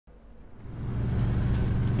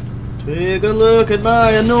Take a look at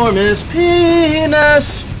my enormous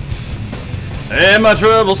penis, and my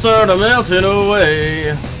troubles start melting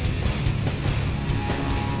away.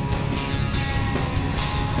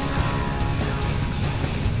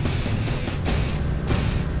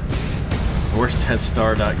 Worst at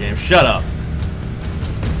Star.game. Shut up.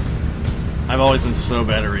 I've always been so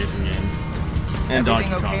bad at racing games. And Donkey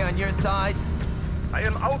Kong. Everything okay on your side? I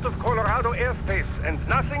am out of Colorado airspace and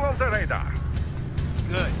nothing on the radar.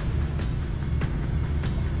 Good.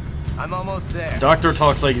 I'm almost there. Doctor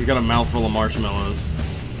talks like he's got a mouthful of marshmallows.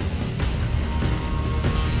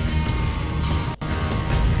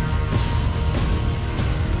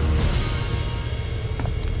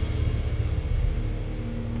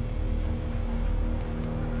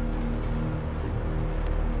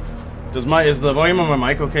 Is the volume on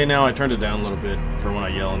my mic okay now? I turned it down a little bit for when I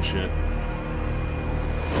yell and shit.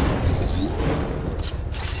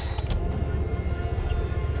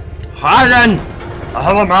 Hi then! I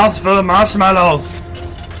have a mouthful of marshmallows!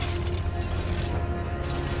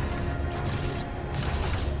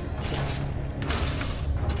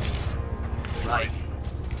 Right.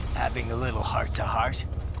 Having a little heart-to-heart?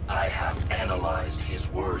 I have analyzed his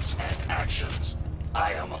words and actions.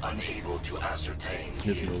 I am unable to ascertain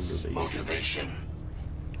his motivation.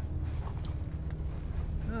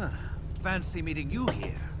 Fancy meeting you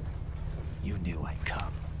here. You knew I'd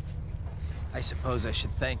come. I suppose I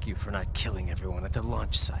should thank you for not killing everyone at the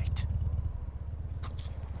launch site.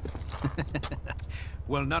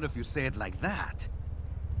 Well, not if you say it like that.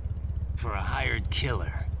 For a hired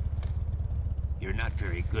killer, you're not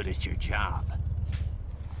very good at your job.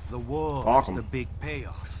 The war's the big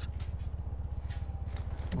payoff.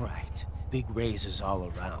 Right. Big raises all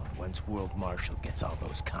around once World Marshal gets all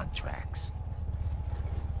those contracts.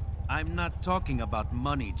 I'm not talking about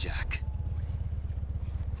money, Jack.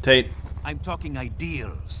 Tate. I'm talking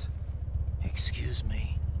ideals. Excuse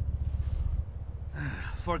me?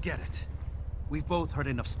 Forget it. We've both heard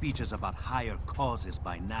enough speeches about higher causes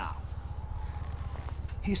by now.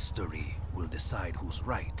 History will decide who's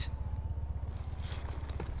right.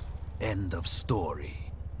 End of story.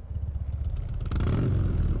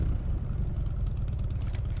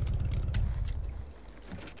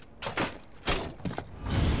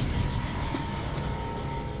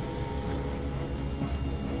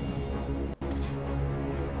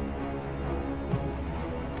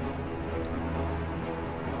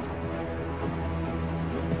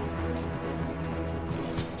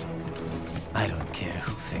 I don't care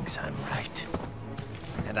who thinks I'm right.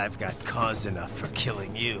 And I've got cause enough for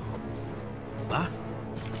killing you. Huh?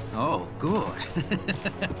 Oh, good.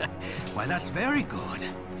 Why, that's very good.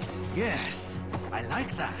 Yes, I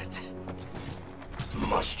like that.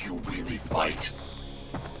 Must you really fight?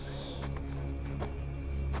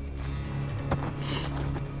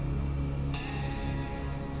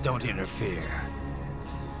 Don't interfere.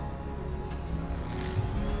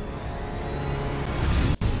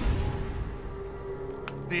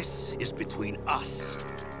 This is between us.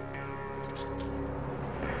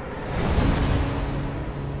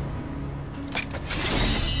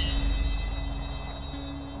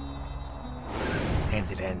 And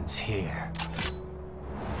it ends here.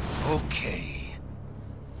 Okay.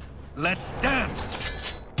 Let's dance!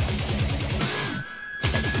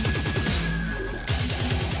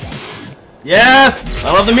 Yes!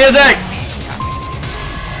 I love the music!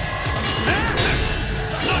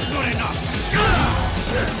 Not good enough!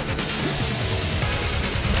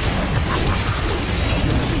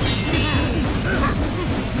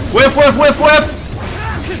 Whiff, whiff, whiff, whiff!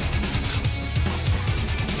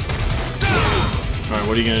 Alright,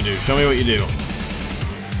 what are you gonna do? Show me what you do.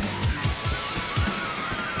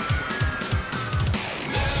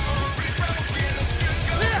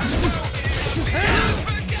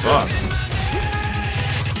 Fuck.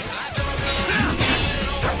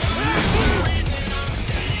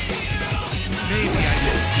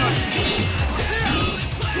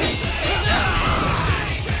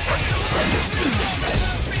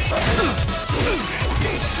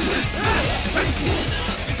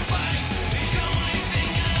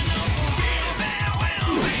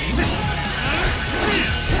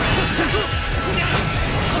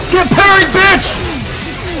 Get parried, bitch!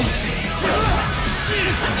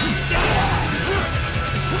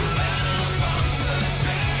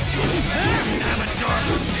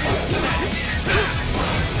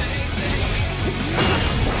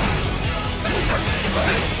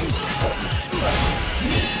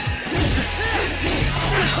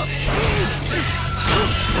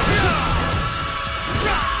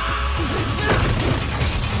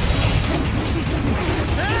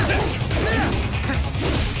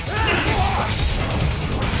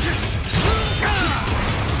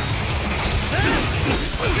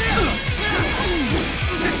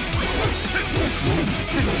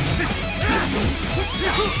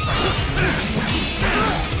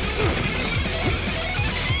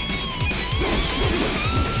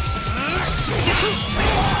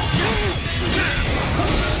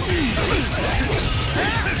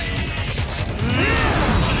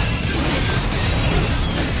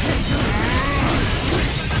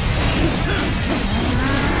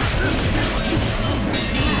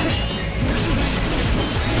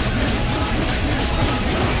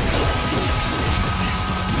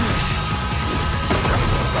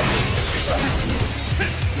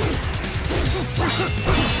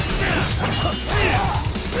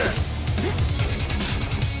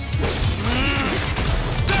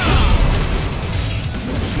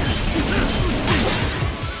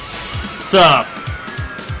 What's up?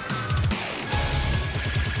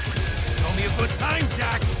 Show me a good time,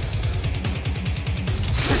 Jack.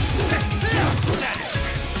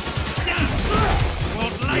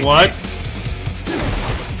 What?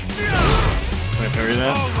 Can I parry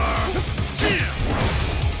that?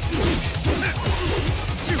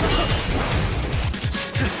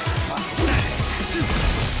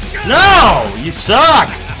 No! You suck!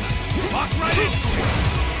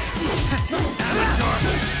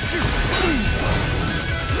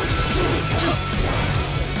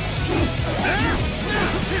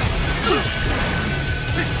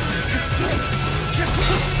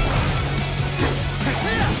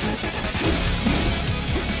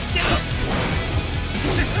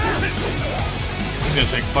 It's gonna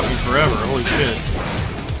take fucking forever, holy shit.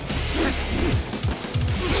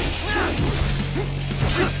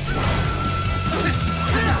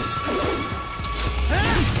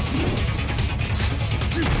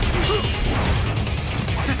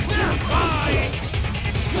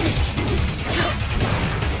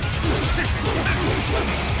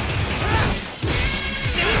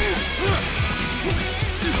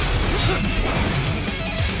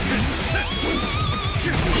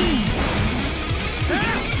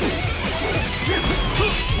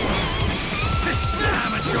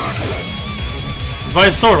 Buy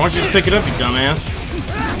a sword, why don't you just pick it up, you dumbass?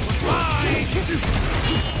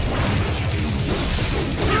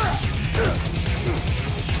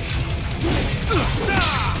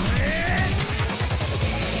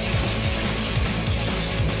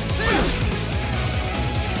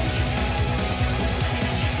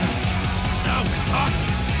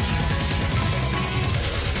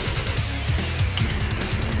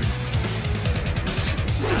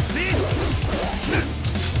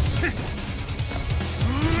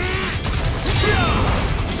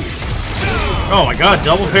 Oh my god,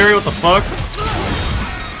 double parry, what the fuck?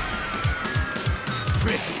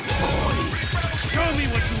 Pretty boy. Show me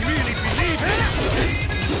what you really believe in.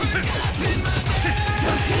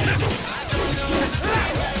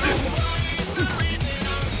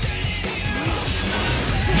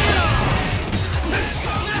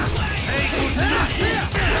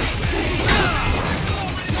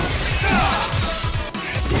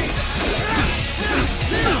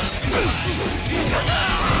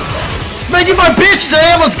 Man, you my bitch,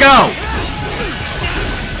 Sam! Let's go!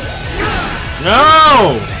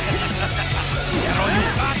 No!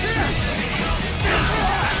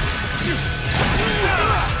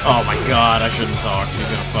 Oh my god, I shouldn't talk. He's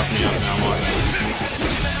gonna fuck me up now, watch.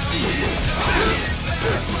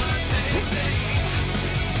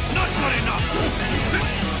 Not good enough.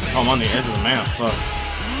 Oh, I'm on the edge of the map, fuck.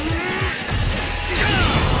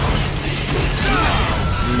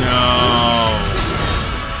 No!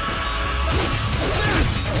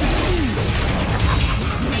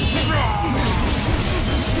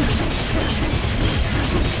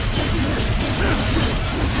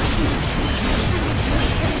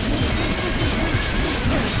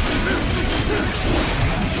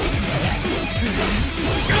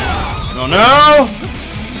 Oh no!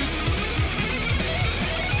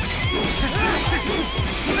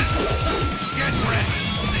 Get ready.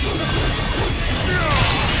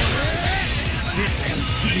 This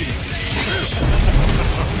ends here.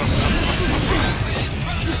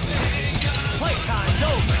 Playtime's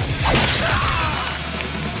over.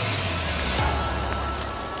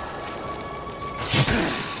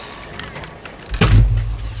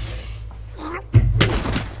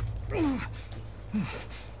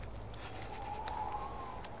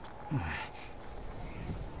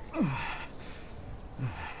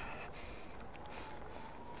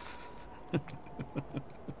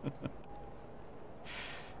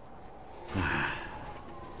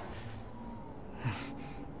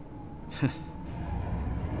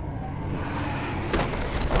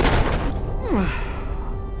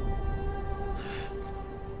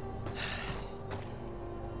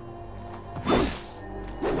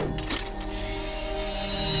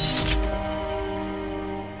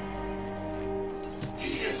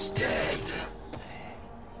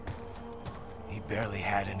 Barely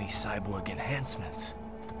had any cyborg enhancements.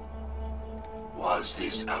 Was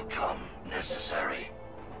this outcome necessary?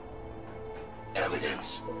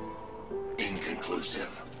 Evidence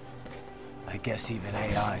inconclusive. I guess even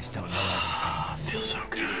AIs don't know everything. Feels so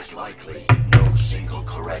good. It is likely no single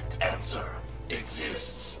correct answer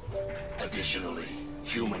exists. Additionally,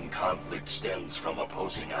 human conflict stems from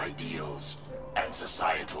opposing ideals and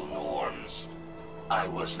societal norms. I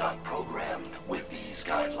was not programmed with these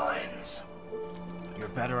guidelines. You're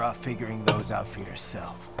better off figuring those out for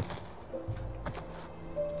yourself.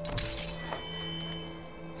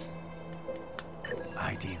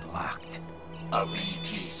 ID locked. A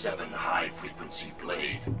VT7 high-frequency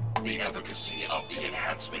blade. The efficacy of the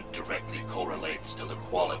enhancement directly correlates to the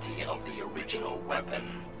quality of the original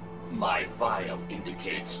weapon. My file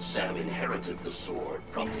indicates Sam inherited the sword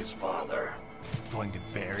from his father. Going to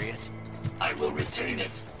bury it? I will retain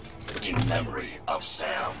it in memory of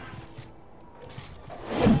Sam.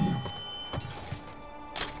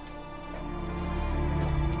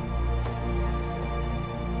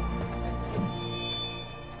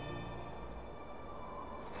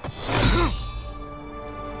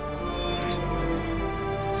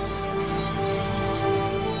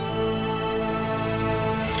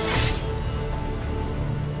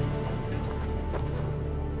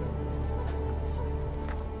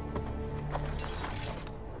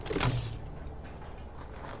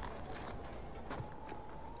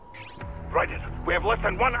 Right it. We have less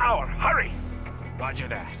than 1 hour. Hurry! Roger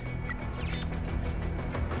that.